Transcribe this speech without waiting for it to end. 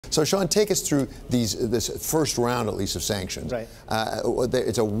So, Shawn, take us through this first round, at least, of sanctions. Right.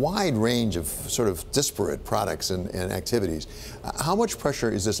 It's a wide range of sort of disparate products and activities. How much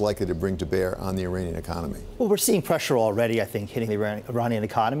pressure is this likely to bring to bear on the Iranian economy? Well, we're seeing pressure already, I think, hitting the Iranian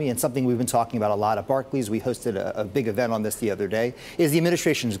economy, and something we've been talking about a lot at Barclays. We hosted a big event on this the other day. Is the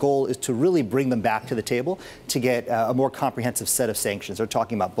administration's goal is to really bring them back to the table to get a more comprehensive set of sanctions. They're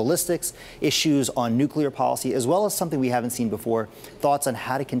talking about ballistics, issues on nuclear policy, as well as something we haven't seen before, thoughts on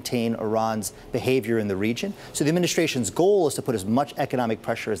how to contain Iran's behavior in the region. So the administration's goal is to put as much economic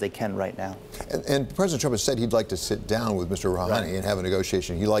pressure as they can right now. And President Trump has said he'd like to sit down with Mr. Rouhani and have a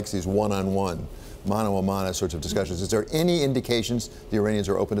negotiation. He likes these one-on-one, mano-a-mano sorts of discussions. Is there any indications the Iranians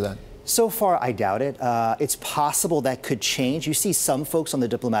are open to that? So far, I doubt it. It's possible that could change. You see some folks on the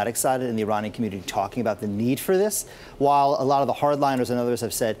diplomatic side in the Iranian community talking about the need for this, while a lot of the hardliners and others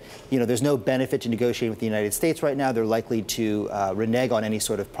have said, you know, there's no benefit to negotiating with the United States right now. They're likely to renege on any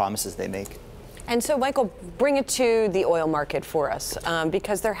sort of promises they make. And so, Michael, bring it to the oil market for us,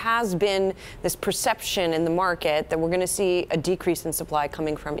 because there has been this perception in the market that we're going to see a decrease in supply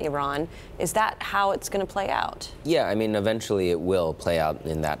coming from Iran. Is that how it's going to play out? Yeah, I mean, eventually it will play out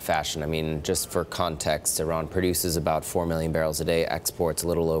in that fashion. I mean, just for context, Iran produces about 4 million barrels a day, exports a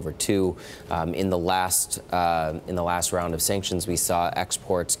little over 2. In the last round of sanctions, we saw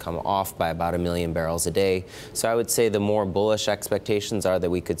exports come off by about 1 million barrels a day. So I would say the more bullish expectations are that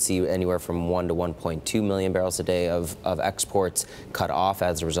we could see anywhere from 1 to 1.2 million barrels a day of exports cut off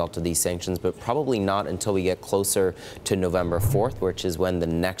as a result of these sanctions, but probably not until we get closer to November 4th, which is when the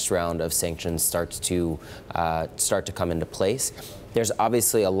next round of sanctions starts to come into place. There's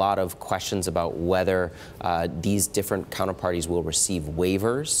obviously a lot of questions about whether these different counterparties will receive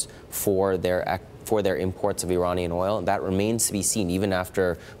waivers for their imports of Iranian oil. That remains to be seen. Even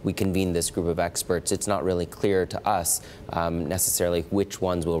after we convene this group of experts, it's not really clear to us necessarily which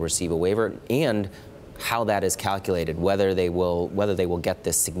ones will receive a waiver and how that is calculated, whether they will get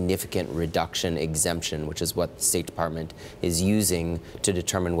this significant reduction exemption, which is what the State Department is using to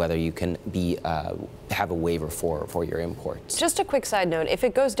determine whether you can have a waiver for your imports. Just a quick side note, if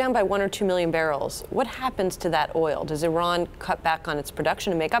it goes down by 1 or 2 million barrels, what happens to that oil? Does Iran cut back on its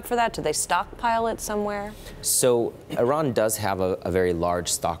production to make up for that? Do they stockpile it somewhere? So Iran does have a very large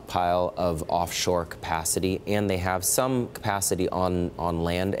stockpile of offshore capacity, and they have some capacity on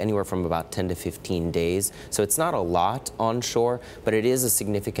land, anywhere from about 10 to 15 days. So it's not a lot onshore, but it is a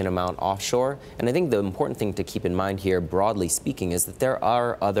significant amount offshore. And I think the important thing to keep in mind here, broadly speaking, is that there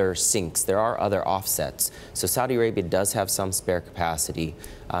are other sinks, there are other offsets. So Saudi Arabia does have some spare capacity.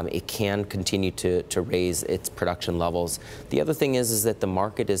 It can continue to raise its production levels. The other thing is that the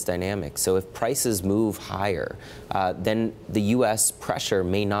market is dynamic. So if prices move higher, then the U.S. pressure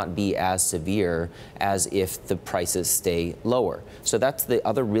may not be as severe as if the prices stay lower. So that's the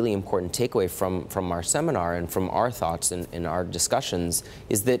other really important takeaway from our seminar and from our thoughts in our discussions,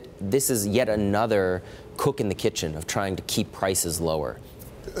 is that this is yet another cook in the kitchen of trying to keep prices lower.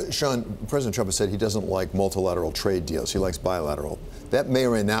 Shawn, President Trump has said he doesn't like multilateral trade deals. He likes bilateral. That may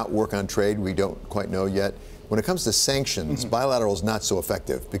or may not work on trade. We don't quite know yet. When it comes to sanctions, bilateral is not so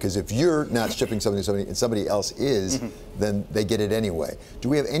effective, because if you're not shipping something to somebody and somebody else is, then they get it anyway. Do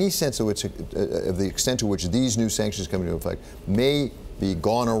we have any sense of the extent to which these new sanctions coming into effect may be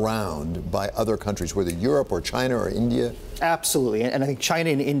gone around by other countries, whether Europe or China or India? Absolutely, and I think China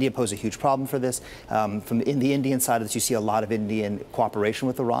and India pose a huge problem for this. In the Indian side of this, you see a lot of Indian cooperation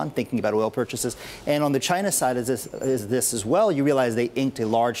with Iran, thinking about oil purchases. And on the China side of this as well, you realize they inked a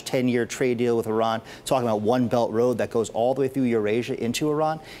large 10-year trade deal with Iran, talking about one belt road that goes all the way through Eurasia into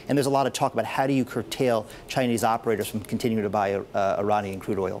Iran. And there's a lot of talk about how do you curtail Chinese operators from continuing to buy Iranian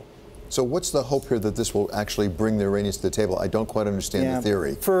crude oil. So what's the hope here that this will actually bring the Iranians to the table? I don't quite understand the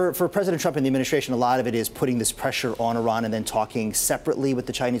theory. For President Trump and the administration, a lot of it is putting this pressure on Iran and then talking separately with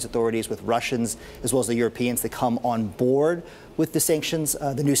the Chinese authorities, with Russians, as well as the Europeans, to come on board with the sanctions,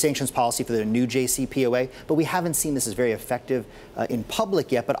 the new sanctions policy for the new JCPOA. But we haven't seen this as very effective in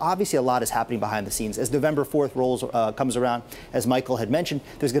public yet. But obviously a lot is happening behind the scenes. As November 4th comes around, as Michael had mentioned,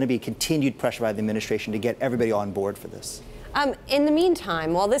 there's going to be continued pressure by the administration to get everybody on board for this. In the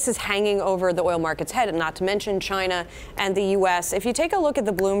meantime, while this is hanging over the oil market's head, and not to mention China and the U.S., if you take a look at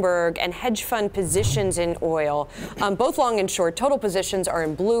the Bloomberg and hedge fund positions in oil, both long and short, total positions are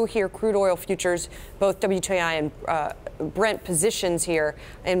in blue here, crude oil futures, both WTI and Brent positions here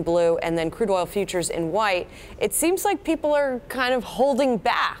in blue, and then crude oil futures in white. It seems like people are kind of holding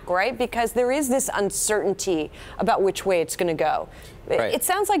back, right? Because there is this uncertainty about which way it's going to go. Right. It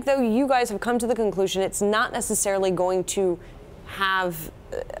sounds like, though, you guys have come to the conclusion it's not necessarily going to have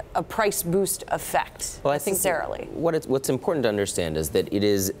a price boost effect necessarily. I think what's important to understand is that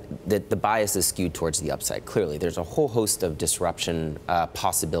the bias is skewed towards the upside. Clearly, there's a whole host of disruption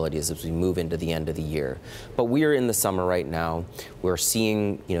possibilities as we move into the end of the year. But we are in the summer right now. We're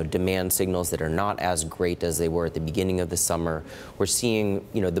seeing demand signals that are not as great as they were at the beginning of the summer. We're seeing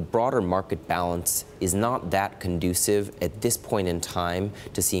the broader market balance is not that conducive at this point in time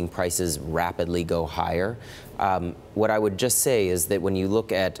to seeing prices rapidly go higher. What I would just say is that when you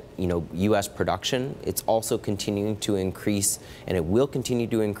look at U.S. production, it's also continuing to increase, and it will continue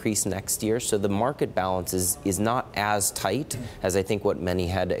to increase next year. So the market balance is not as tight as I think what many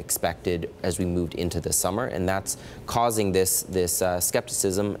had expected as we moved into the summer, and that's causing this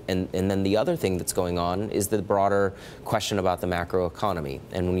skepticism. And then the other thing that's going on is the broader question about the macroeconomy.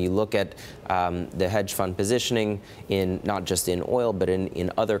 And when you look at the hedge fund positioning in not just in oil, but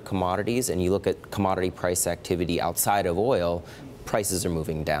in other commodities, and you look at commodity price activity outside of oil, prices are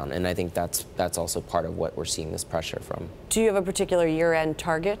moving down, and I think that's also part of what we're seeing this pressure from. Do you have a particular year-end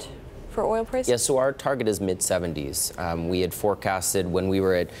target for oil prices? Yeah, so our target is mid-70s. We had forecasted when we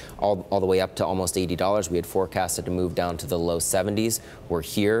were at all the way up to almost $80, we had forecasted to move down to the low 70s. We're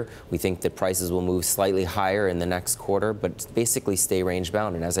here. We think that prices will move slightly higher in the next quarter, but basically stay range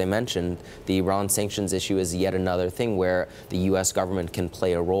bound. And as I mentioned, the Iran sanctions issue is yet another thing where the U.S. government can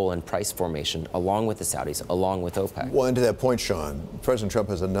play a role in price formation, along with the Saudis, along with OPEC. Well, and to that point, Shawn, President Trump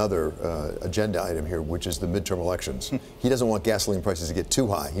has another agenda item here, which is the midterm elections. He doesn't want gasoline prices to get too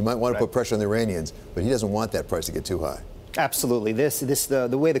high. He might want to put pressure on the Iranians, but he doesn't want that price to get too high. Absolutely.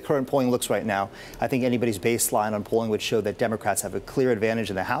 The way the current polling looks right now, I think anybody's baseline on polling would show that Democrats have a clear advantage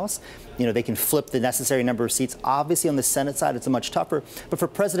in the House. They can flip the necessary number of seats. Obviously, on the Senate side, it's much tougher. But for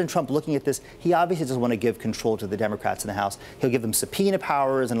President Trump looking at this, he obviously doesn't want to give control to the Democrats in the House. He'll give them subpoena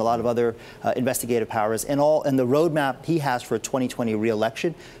powers and a lot of other investigative powers. And the roadmap he has for a 2020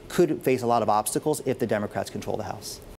 re-election could face a lot of obstacles if the Democrats control the House.